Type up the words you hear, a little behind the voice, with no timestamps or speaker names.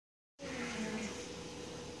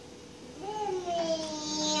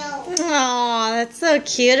that's so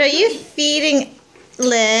cute. Are you feeding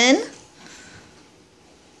Lynn?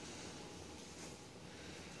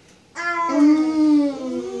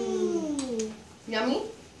 Yummy?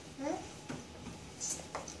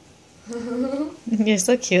 You're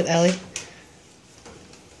so cute, Ellie.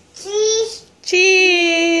 Cheese.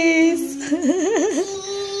 Cheese.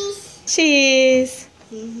 Cheese.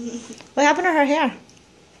 What happened to her hair?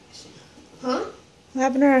 Huh? What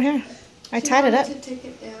happened to her hair? I tied it up. To take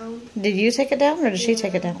it down. Did you take it down or did she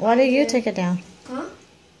take it down? Why did you take it down? Huh?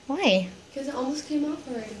 Why? Because it almost came off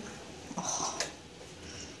already. Oh.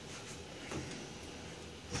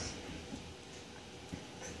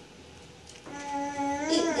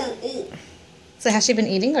 So has she been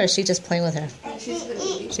eating or is she just playing with her? She's been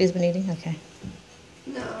eating. She's been eating? Okay.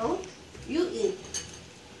 No, you eat.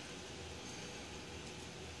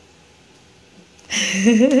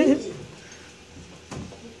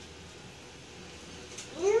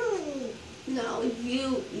 No,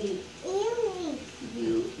 you eat.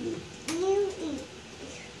 You eat.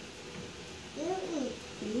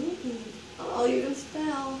 Oh, you're gonna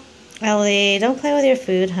spell. Ellie, don't play with your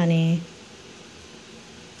food, honey.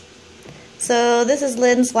 So this is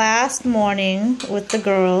Lynn's last morning with the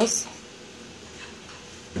girls.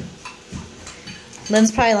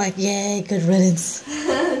 Lynn's probably like, yay, good riddance.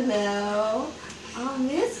 No. I'll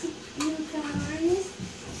miss you guys.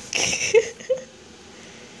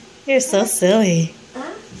 You're so silly.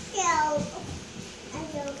 Huh?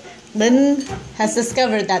 Lynn has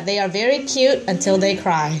discovered that they are very cute until they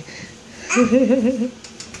cry.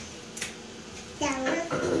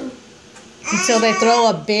 Until they throw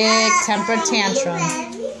a big temper tantrum.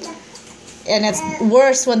 And it's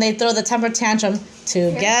worse when they throw the temper tantrum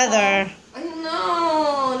together. I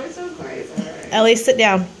know. They're so crazy. Ellie, sit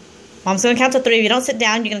down. Mom's going to count to 3. If you don't sit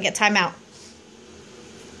down, you're going to get time out.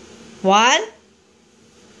 1.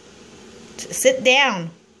 Sit down.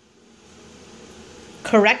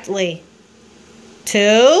 Correctly.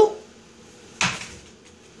 2.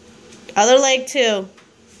 Other leg 2.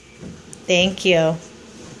 Thank you.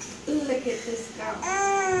 Look at this girl.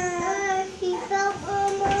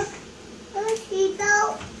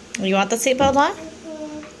 You want the seatbelt on?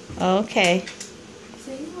 Okay.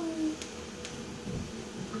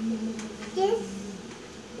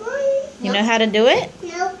 You know how to do it?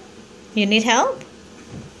 Nope. You need help?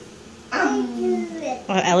 I do it.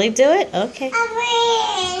 Or Ellie do it? Okay.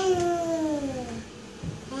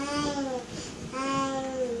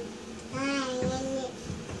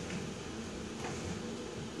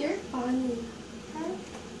 You're funny.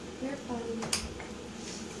 You're funny.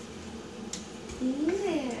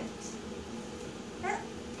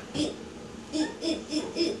 Eat it.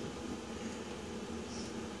 Eat.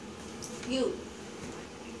 You.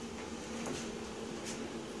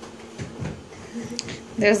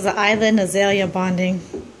 There's the Island Azalea bonding.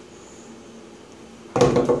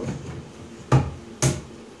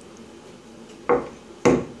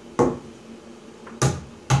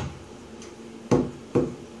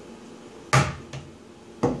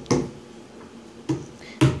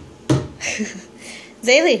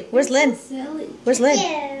 Zaylee, where's Lynn? Silly. Where's Lynn?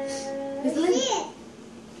 Is Lynn?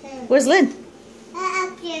 Where's Lynn?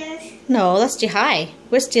 No, that's Jihai.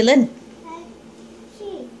 Where's Jilin?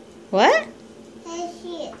 What?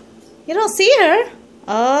 You don't see her?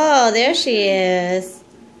 Oh, there she is.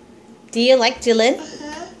 Do you like Jilin?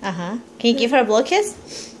 Uh-huh. Can you give her a blow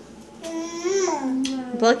kiss?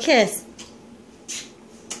 Blow kiss.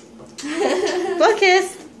 Blow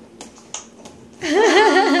kiss.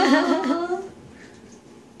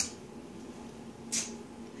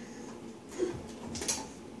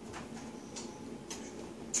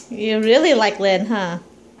 You really like Lynn, huh?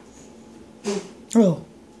 Oh.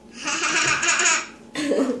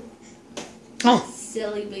 Oh.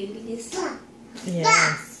 Silly babies.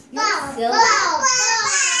 Yes. Silly.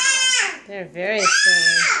 They're very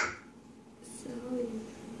silly. Silly.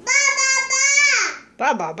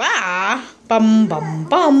 Ba ba ba. Bum bum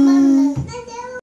bum.